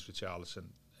 Baines, Richarlison,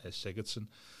 Sigurdsson.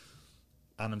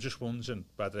 And I'm just wondering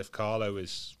whether if Carlo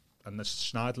is, and the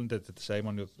Schneiderlin did the same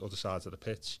on the other side of the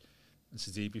pitch, and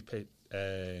Sidibe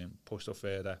pushed up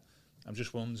further, I'm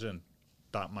just wondering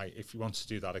that might, if he wants to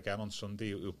do that again on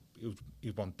Sunday,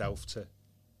 he'd want Delph to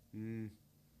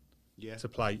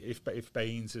play if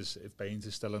Baines is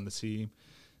still in the team.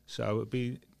 So it'd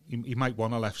be, he might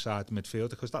want a left side midfielder,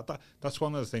 because that's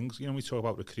one of the things, we talk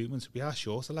about recruitment, we are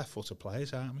short of left footed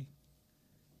players, aren't we,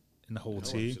 in the whole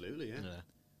team? Absolutely, yeah.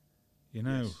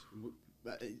 Yes.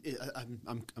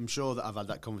 I'm sure that I've had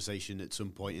that conversation at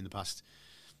some point in the past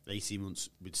 18 months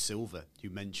with Silva, who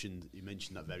mentioned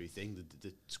that very thing.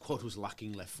 The squad was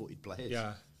lacking left-footed players.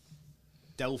 Yeah.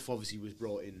 Delph obviously was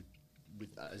brought in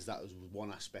as that was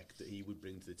one aspect that he would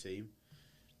bring to the team.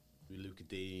 With Luca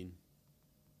Dean,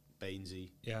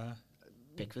 Bainesy. Yeah.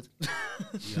 Pickford.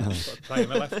 Play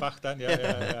him a left back then.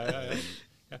 Yeah.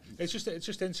 It's just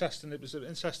interesting. It was an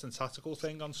interesting tactical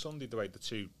thing on Sunday, the way the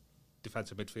two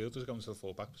defensive midfielders going to the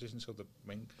full-back position, so the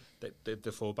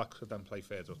full-backs could then play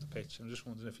further up the pitch. I'm just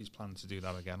wondering if he's planning to do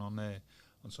that again on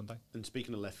Sunday. And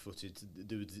speaking of left-footed,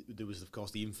 there was of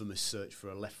course the infamous search for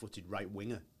a left-footed right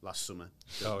winger last summer.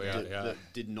 That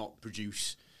did not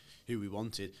produce who we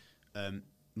wanted.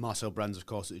 Marcel Brands, of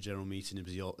course, at the general meeting,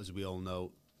 as we all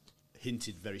know,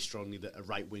 hinted very strongly that a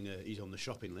right winger is on the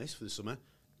shopping list for the summer.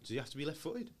 Does he have to be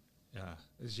left-footed? Yeah.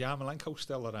 Is Yarmolenko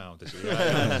still around? Is he?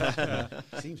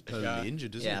 Seems permanently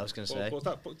injured, doesn't he? Yeah, I was going to say.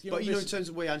 But in terms of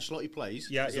the way Ancelotti plays,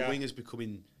 the wingers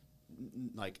becoming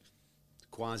like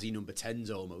quasi number 10s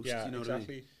almost. Yeah, you know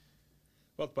exactly.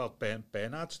 What I mean? Well,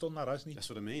 Bernard's done that, hasn't he? That's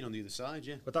what I mean, on the other side,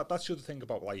 yeah. But that's the other thing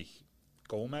about, like,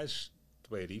 Gomez,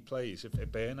 the way he plays. If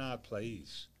Bernard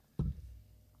plays,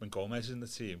 when Gomez is in the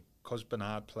team, because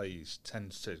Bernard plays,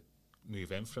 tends to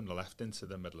move in from the left into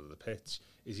the middle of the pitch,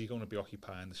 is he going to be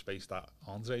occupying the space that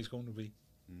Andre's going to be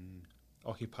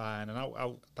occupying?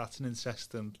 And that's an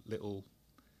interesting little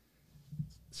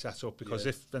setup, because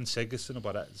if then Sigurdsson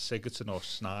or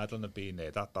Schneiderlin have been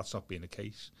there, that's not been the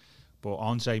case. But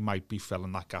Andre might be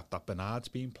filling that gap that Bernard's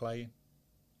been playing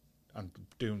and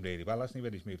doing really well, hasn't he,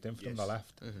 when he's moved in from the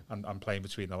left and playing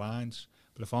between the lines.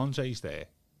 But if Andre's there,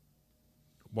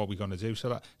 what are we going to do? So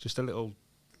that just a little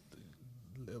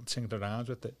tinkered around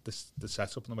with the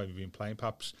setup and the way we've been playing.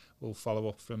 Perhaps we'll follow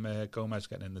up from Gomez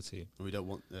getting in the team. We don't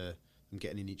want them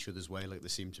getting in each other's way like they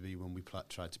seem to be when we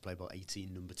tried to play about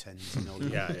 18 number 10s. And all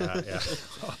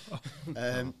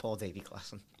yeah. Poor Davy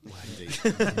Klassen.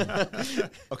 Indeed.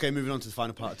 Okay, moving on to the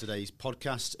final part of today's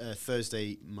podcast.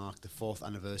 Thursday marked the 4th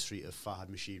anniversary of Farhad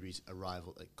Moshiri's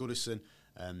arrival at Goodison.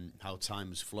 How time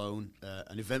has flown.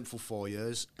 An eventful 4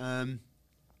 years. Brennan,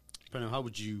 how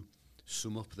would you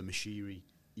sum up the Moshiri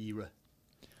era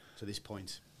to this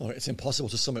point? Well, it's impossible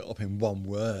to sum it up in one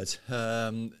word.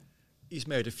 He's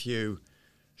made a few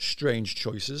strange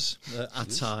choices at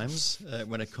times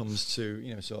when it comes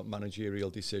to sort of managerial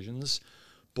decisions,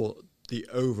 but the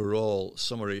overall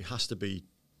summary has to be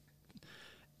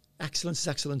excellent. Is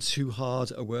excellent too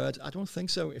hard a word? I don't think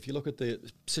so. If you look at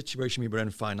the situation we were in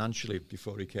financially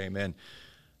before he came in,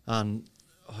 and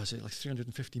is it like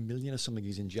 350 million or something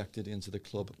he's injected into the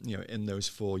club, in those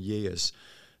 4 years.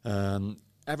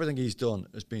 Everything he's done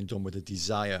has been done with a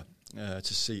desire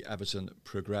to see Everton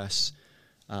progress.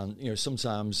 And,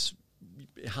 sometimes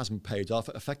it hasn't paid off.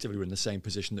 Effectively, we're in the same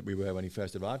position that we were when he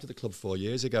first arrived at the club 4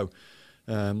 years ago.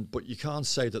 But you can't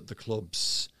say that the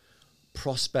club's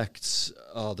prospects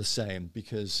are the same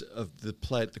because of the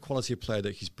quality of player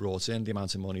that he's brought in, the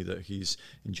amount of money that he's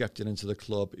injected into the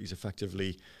club. He's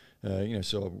effectively,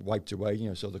 sort of wiped away,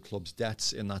 the club's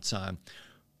debts in that time.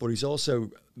 But he's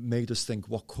also made us think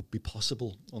what could be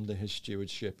possible under his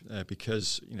stewardship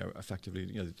because, effectively,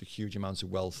 the huge amounts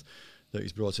of wealth that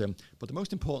he's brought in. But the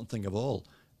most important thing of all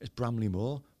is Bramley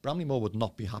Moore. Bramley Moore would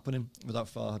not be happening without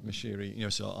Farhad Moshiri,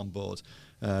 on board.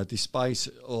 Despite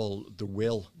all the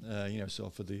will,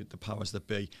 for the powers that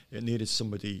be, it needed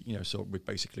somebody, with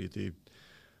basically the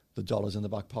dollars in the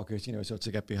back pocket,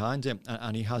 to get behind him,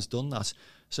 and he has done that.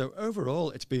 So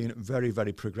overall, it's been very,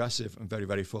 very progressive and very,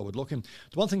 very forward-looking.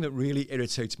 The one thing that really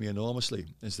irritates me enormously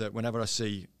is that whenever I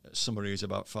see summaries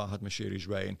about Farhad Moshiri's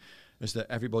reign, is that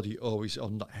everybody always, or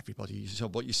not everybody,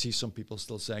 but you see some people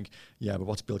still saying, yeah, but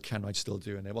what's Bill Kenwright still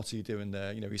doing there? What's he doing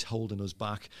there? He's holding us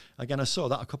back. Again, I saw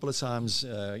that a couple of times,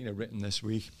 written this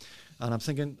week. And I'm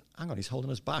thinking, hang on, he's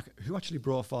holding us back. Who actually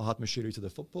brought Farhad Moshiri to the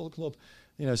football club?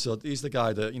 So he's the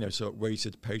guy that,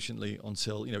 waited patiently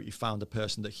until, he found a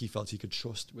person that he felt he could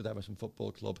trust with Everton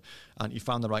Football Club. And he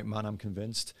found the right man, I'm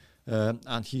convinced.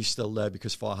 And he's still there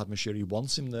because Farhad Moshiri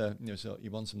wants him there. So he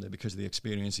wants him there because of the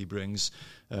experience he brings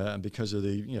and because of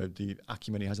the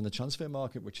acumen he has in the transfer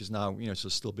market, which is now,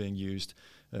 still being used.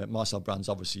 Marcel Brands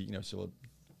obviously,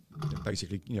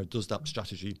 basically, does that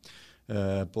strategy.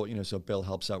 But, so Bill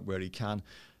helps out where he can.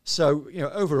 So,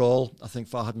 overall, I think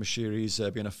Farhad Moshiri's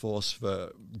been a force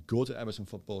for good at Everton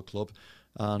Football Club.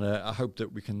 And I hope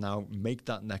that we can now make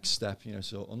that next step,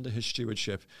 so under his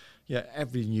stewardship,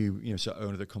 every new,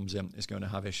 owner that comes in is going to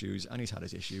have issues, and he's had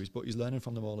his issues, but he's learning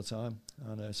from them all the time.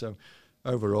 And so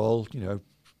overall,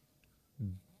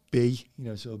 B,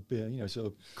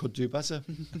 could do better.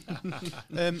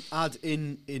 Add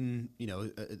in,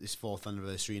 at this 4th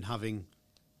anniversary and having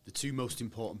the two most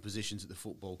important positions at the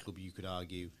football club, you could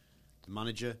argue, the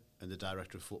manager and the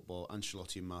director of football,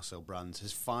 Ancelotti and Marcel Brands,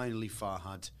 has finally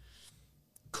Farhad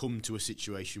come to a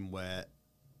situation where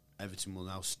Everton will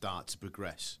now start to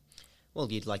progress?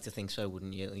 Well, you'd like to think so,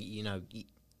 wouldn't you?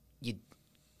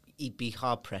 You'd be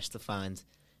hard pressed to find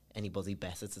anybody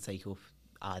better to take up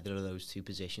either of those two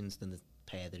positions than the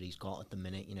pair that he's got at the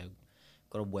minute.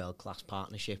 Got a world-class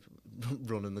partnership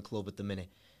running the club at the minute.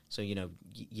 So,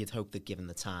 you'd hope that given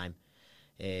the time,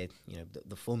 the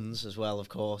funds as well, of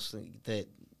course, that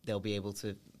they'll be able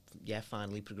to,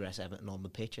 finally progress Everton on the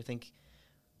pitch. I think,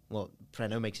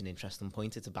 Preno makes an interesting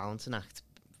point. It's a balancing act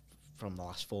from the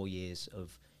last 4 years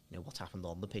of, what's happened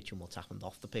on the pitch and what's happened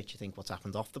off the pitch. I think what's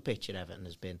happened off the pitch at Everton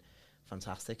has been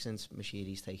fantastic since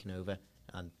Moshiri's taken over,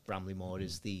 and Bramley Moore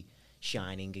is the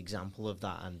shining example of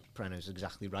that, and Preno's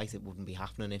exactly right. It wouldn't be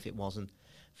happening if it wasn't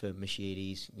for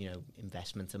Moshiri's,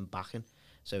 investment and backing.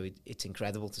 So it's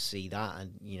incredible to see that,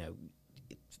 and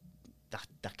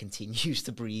that continues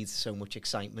to breathe so much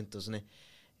excitement, doesn't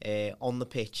it? On the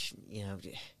pitch,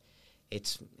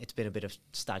 it's been a bit of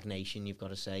stagnation, you've got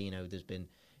to say. There's been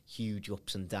huge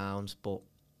ups and downs, but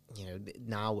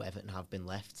now Everton have been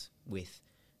left with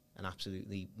an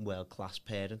absolutely world-class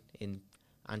pairing in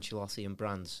Ancelotti and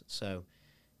Brands. So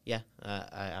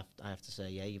I have to say,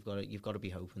 you've got to be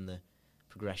hoping the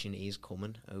progression is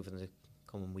coming over the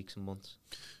coming weeks and months.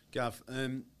 Gav,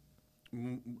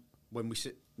 when we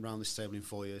sit around this table in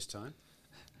 4 years' time,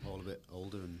 all a bit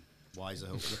older and wiser,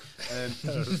 hopefully.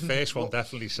 The first one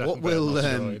definitely. What will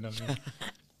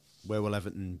where will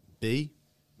Everton be,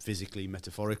 physically,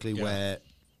 metaphorically? Where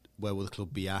will the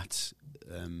club be at?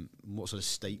 What sort of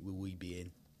state will we be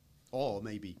in, or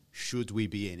maybe should we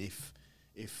be in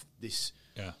if this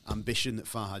ambition that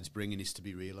Farhad's bringing is to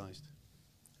be realised?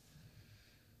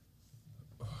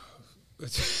 I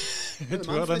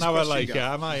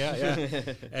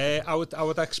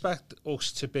would expect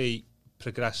us to be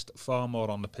progressed far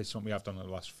more on the pitch than we have done in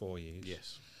the last 4 years.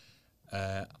 Yes.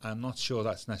 I'm not sure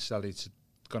that's necessarily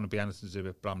going to be anything to do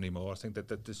with Bramley Moore. I think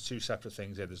that there's two separate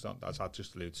things here. There's not, as I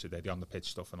just alluded to, the on the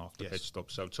pitch stuff and off the pitch stuff.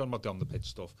 So talking about the on the pitch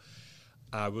stuff,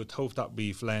 I would hope that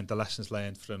we've learned the lessons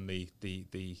learned from the I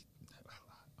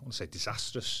want to say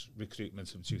disastrous recruitment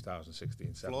from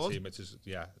 2016-17, which is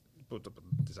but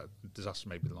disaster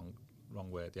may be the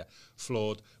wrong word.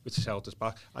 Flawed, which has held us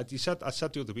back. I said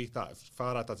the other week that if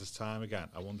Farhad had his time again,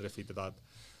 I wonder if he'd have had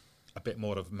a bit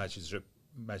more of a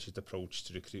measured approach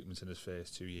to recruitment in his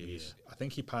first 2 years. I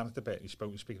think he panicked a bit. He's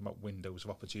speaking about windows of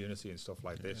opportunity and stuff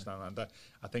like this. And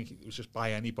I think it was just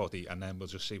buy anybody and then we'll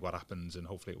just see what happens and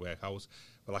hopefully it works out.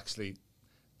 Well, actually,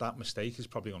 that mistake is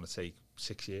probably going to take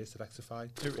 6 years to rectify.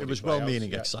 It was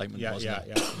well-meaning excitement, wasn't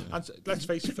it? Yeah. And let's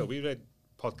face it, Phil, we read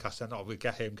podcasts and we'll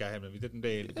get him, and we didn't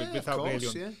really.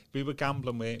 We were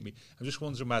gambling, weren't we? I'm just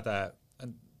wondering whether,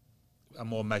 and a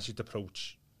more measured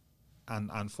approach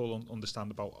and full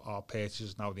understand about our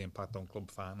purchases now, the impact on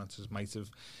club finances might have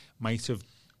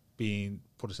been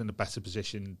put us in a better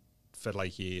position for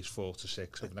like years 4 to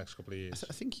 6 over the next couple of years.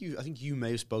 I think you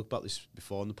may have spoke about this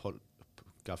before on the pod.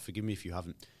 Gav, forgive me if you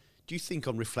haven't. Do you think,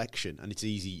 on reflection, and it's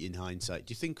easy in hindsight,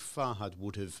 do you think Farhad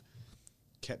would have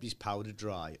kept his powder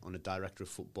dry on a director of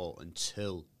football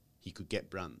until he could get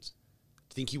brands?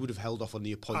 Do you think he would have held off on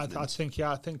the appointment? I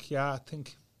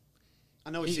think. I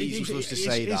know it's easy for us to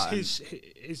say that.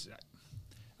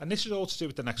 And this is all to do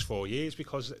with the next 4 years,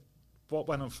 because what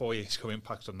went on 4 years ago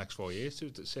impacts on the next 4 years to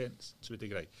a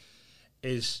degree.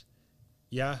 I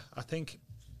think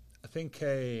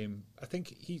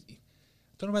he.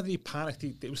 I don't know whether he panicked.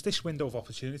 It was this window of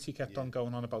opportunity he kept on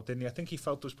going on about, didn't he? I think he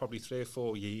felt there was probably 3 or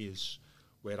 4 years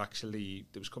where actually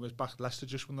there was coming back. Leicester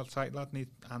just won the title,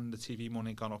 and the TV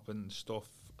money gone up and stuff,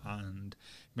 and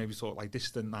maybe thought like this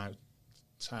is the now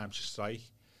time to strike.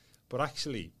 But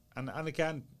actually, and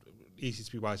again, easy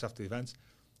to be wise after the event,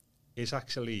 is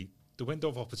actually the window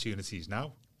of opportunities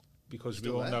now, because we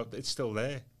all know it's still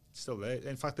there. It's still there.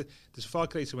 In fact, there's a far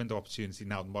greater window of opportunity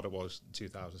now than what it was in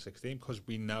 2016, because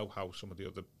we know how some of the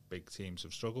other big teams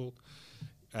have struggled.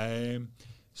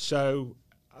 So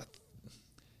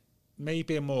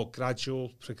maybe a more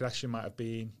gradual progression might have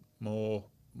been more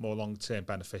long-term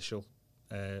beneficial,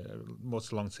 more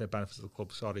to long-term benefit of the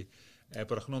club, sorry.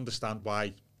 But I can understand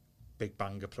why big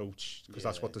bang approach, because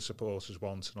that's what the supporters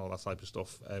want and all that type of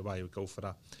stuff, why you would go for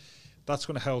that. That's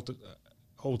going to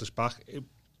hold us back.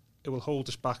 It will hold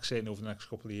us back, certainly over the next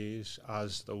couple of years,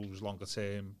 as those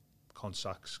longer-term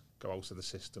contracts go out of the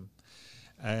system.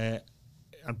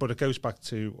 But it goes back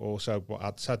to also what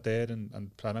I'd said there,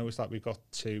 and Preno, is that we've got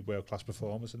 2 world-class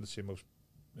performers in the 2 most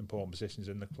important positions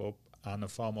in the club, and are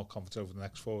far more confident over the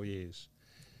next 4 years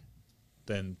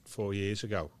than 4 years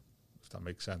ago, if that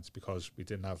makes sense, because we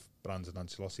didn't have Brands and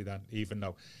Ancelotti then, even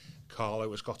though Carlo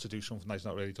has got to do something that he's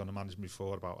not really done a management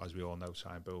before about, as we all know,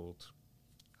 try and build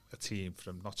a team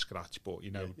from not scratch, but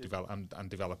develop and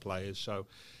develop players. So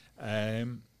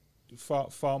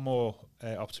far more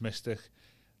optimistic.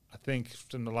 I think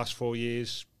from the last 4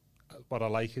 years, what I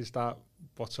like is that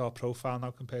what's our profile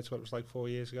now compared to what it was like 4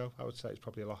 years ago? I would say it's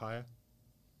probably a lot higher.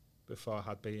 Before I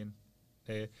had been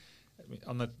here,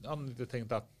 on the thing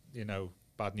that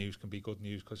bad news can be good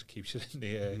news because it keeps it in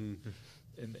the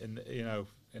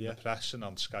the press and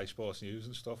on Sky Sports News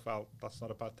and stuff. Well, that's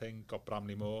not a bad thing. Got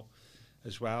Bramley Moore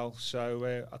as well, so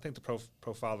I think the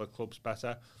profile of the club's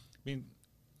better. I mean,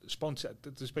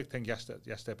 there's a big thing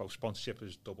yesterday about sponsorship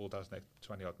has doubled, hasn't it?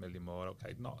 20 odd million more.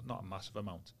 Okay, not a massive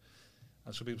amount.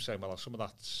 And some people say, well, some of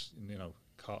that's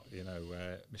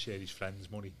Mercedes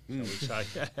friends' money, shall we say?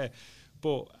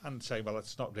 And say, well,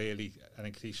 it's not really an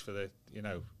increase for the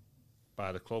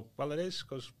by the club. Well, it is,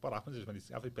 because what happens is when you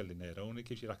have a billionaire owner, it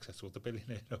gives you access to what the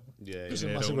billionaire owner. That's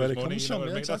where it comes from.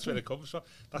 That's where it comes from.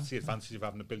 That's the advantage of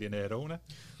having a billionaire owner.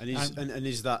 And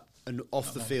is that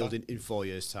off the field in 4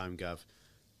 years' time, Gav?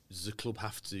 Does the club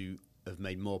have to have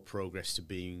made more progress to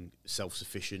being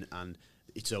self-sufficient and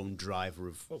its own driver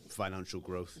of financial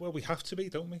growth? Well, we have to be,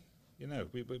 don't we?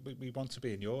 We want to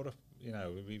be in Europe.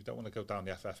 We don't want to go down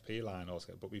the FFP line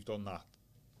altogether, but we've done that.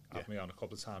 Haven't we, on a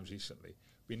couple of times recently?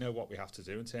 We know what we have to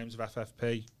do in terms of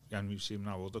FFP, and we've seen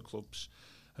now other clubs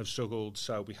have struggled.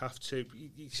 So we have to.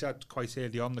 He said quite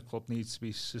early on the club needs to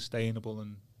be sustainable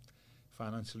and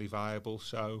financially viable.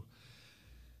 So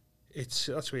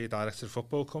that's where your director of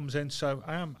football comes in. So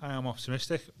I am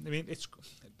optimistic. I mean, it's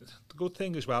the good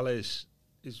thing as well is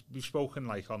we've spoken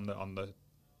like on the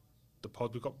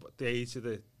pod. We've got the age of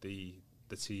the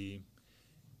team.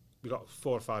 We've got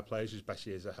 4 or 5 players whose best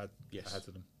years ahead of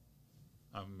them.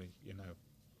 And we,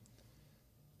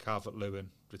 Calvert-Lewin,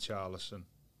 Richarlison,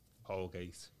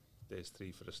 Holgate. There's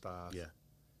 3 for the start. Yeah.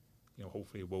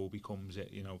 Hopefully Iwobi comes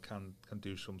it. Can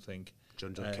do something.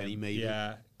 John Kenny maybe.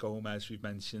 Yeah. Gomez we've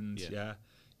mentioned. Yeah.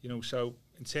 So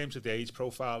in terms of the age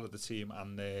profile of the team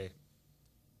and their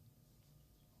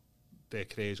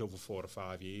careers over 4 or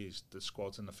 5 years, the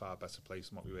squad's in a far better place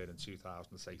than what we were in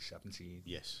 2017.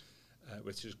 Yes.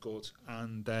 Which is good,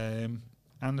 and I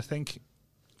think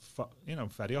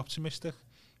very optimistic,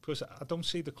 because I don't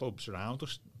see the clubs around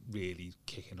us really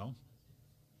kicking on.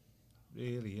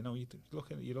 Really, you're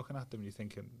looking at them and you're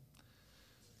thinking,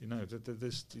 you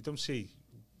don't see,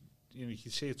 you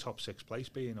can see a top 6 place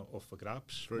being up for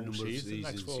grabs for a number of seasons, the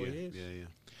next 4 years. Yeah.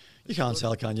 You can't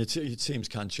tell, can you? Your teams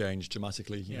can change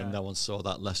dramatically. You know, no one saw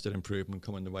that Leicester improvement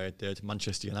coming the way it did.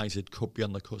 Manchester United could be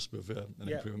on the cusp of an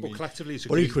improvement. But collectively as a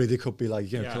but group, equally, they could be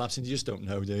collapsing. You just don't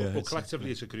know, do you? But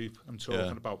collectively as a group, I'm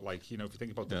talking about if you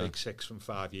think about the big six from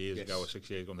 5 years ago or 6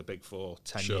 years ago, and the big four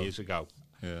 10 years ago.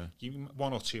 Yeah,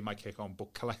 one or two might kick on,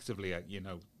 but collectively,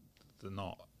 they're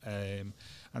not. And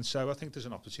so I think there's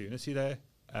an opportunity there.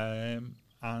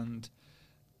 And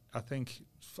I think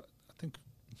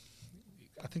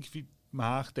if you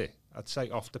marked it, I'd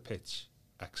say off the pitch,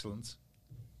 excellent.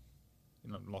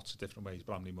 Lots of different ways,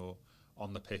 but how many more?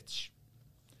 On the pitch,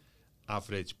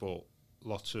 average, but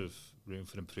lots of room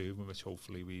for improvement, which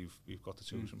hopefully we've got the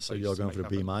tools in place. So you're going for a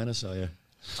B-, are you?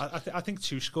 I think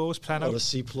 2 scores, Preno. Or a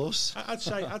C+?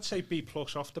 I'd say B+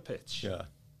 off the pitch. Yeah.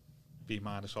 B-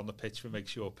 on the pitch, what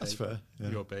makes your pay. That's fair. Yeah.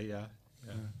 Your B, yeah.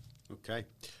 Okay.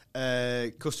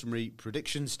 Customary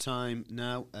predictions time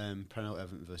now. Preno,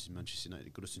 Everton versus Manchester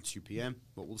United. Goodison, 2 p.m.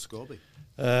 What will the score be?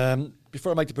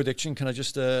 Before I make the prediction, can I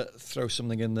just throw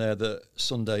something in there that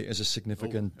Sunday is a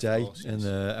significant day in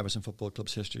the Everton Football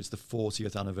Club's history. It's the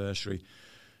 40th anniversary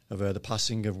of the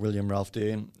passing of William Ralph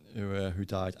Dean, who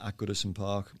died at Goodison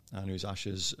Park and whose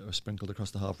ashes are sprinkled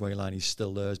across the halfway line. He's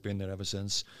still there, has been there ever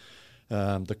since.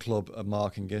 The club are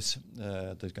marking it.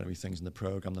 There's going to be things in the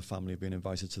programme. The family have been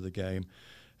invited to the game.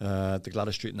 The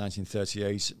Gladys Street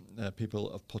 1938,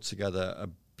 people have put together a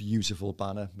beautiful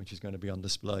banner which is going to be on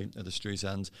display at the street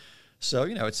end. So,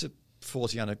 it's a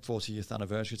 40th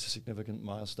anniversary. It's a significant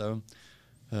milestone.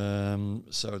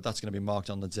 So that's going to be marked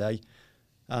on the day.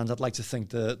 And I'd like to think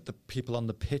that the people on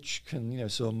the pitch can,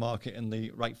 sort of mark it in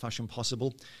the right fashion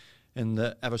possible. In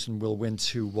that Everton will win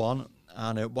 2-1.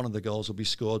 And one of the goals will be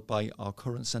scored by our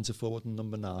current centre forward,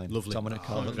 number 9, Lovely. Dominic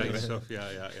Calvert-Lewin. Great stuff.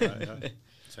 Yeah.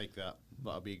 Take that.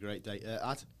 That'll be a great day.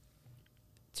 Ad?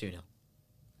 2-0.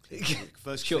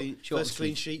 First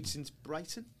clean sheet since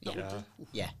Brighton?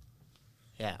 Yeah,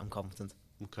 I'm confident.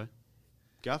 Okay.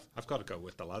 Gav? I've got to go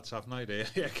with the lads, haven't I?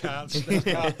 Can't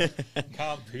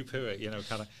poo-poo it,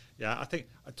 kind of. Yeah, I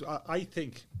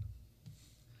think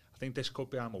this could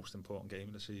be our most important game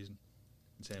of the season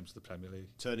in terms of the Premier League.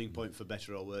 Turning point for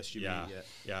better or worse, you mean?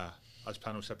 Yeah. As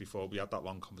Pano said before, we had that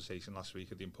long conversation last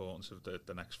week of the importance of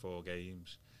the next 4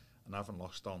 games, and having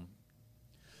lost on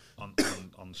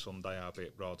Sunday,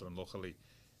 albeit rather unluckily,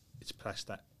 it's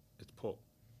put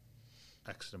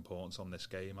extra importance on this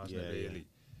game, hasn't it, really?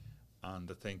 Yeah.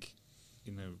 And I think,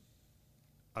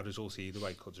 a result either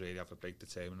way could really have a big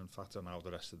determinant factor on how the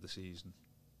rest of the season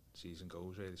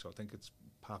goes, really. So I think it's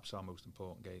perhaps our most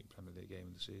important Premier League game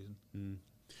of the season.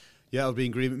 Yeah, I'll be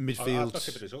in agreement. Midfield. I've not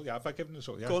given a result. Yeah, I've given a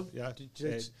result. Yeah, go on. Yeah,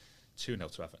 2-0 to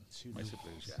Everton. Blues.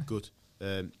 Yeah. Good.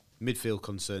 Midfield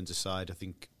concerns aside, I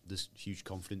think there's huge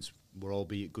confidence. We'll all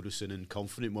be at Goodison and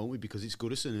confident, won't we? Because it's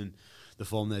Goodison and the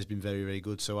form there has been very, very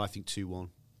good. So I think 2-1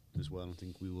 as well. I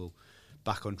think we will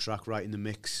back on track, right in the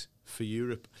mix for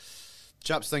Europe.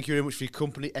 Chaps, thank you very much for your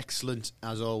company. Excellent,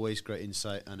 as always. Great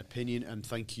insight and opinion. And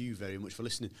thank you very much for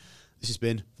listening. This has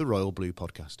been the Royal Blue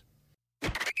Podcast.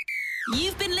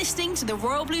 You've been listening to the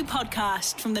Royal Blue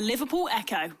Podcast from the Liverpool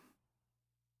Echo.